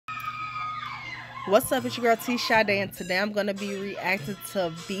What's up, it's your girl T Sade, and today I'm gonna be reacting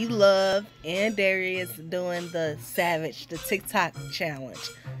to BLOVES and Darius doing the TikTok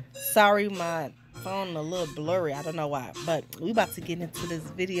challenge. Sorry, my phone a little blurry, I don't know why, but we about to get into this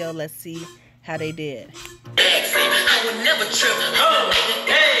video. Let's see how they did. I would never trip. Oh,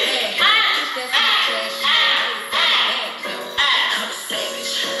 hey. I'm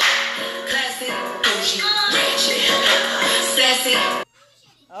savage. Classic, bougie, ratchet, sassy.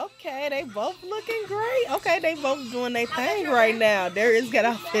 Okay, they both looking great. Okay, they both doing their thing right now. Darius got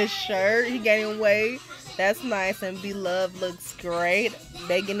off his shirt. He gaining weight. That's nice. And BLOVES looks great.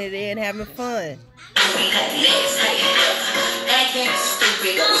 They getting it in, having fun.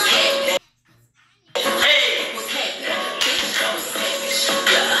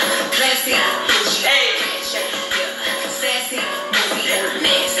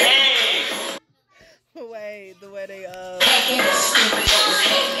 Wait, the way they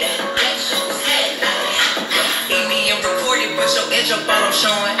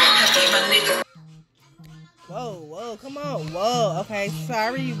whoa, come on. Whoa, okay,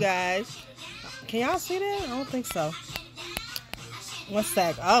 sorry you guys. Can y'all see that? I don't think so. One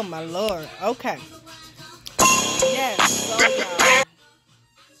sec. Oh my lord. Okay. Yes, so y'all,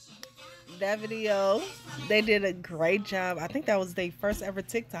 that video, they did a great job. I think that was their first ever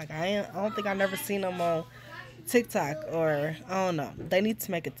TikTok. I don't think I never seen them on TikTok, or I don't know. They need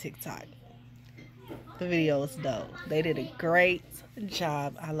to make a TikTok. The video is dope. They did a great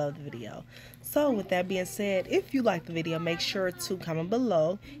job. I love the video. So with that being said, if you like the video, make sure to comment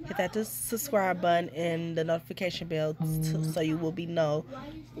below, hit that subscribe button and the notification bell so you will be know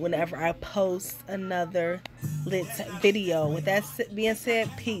whenever I post another lit video. With that being said,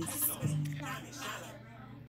 peace.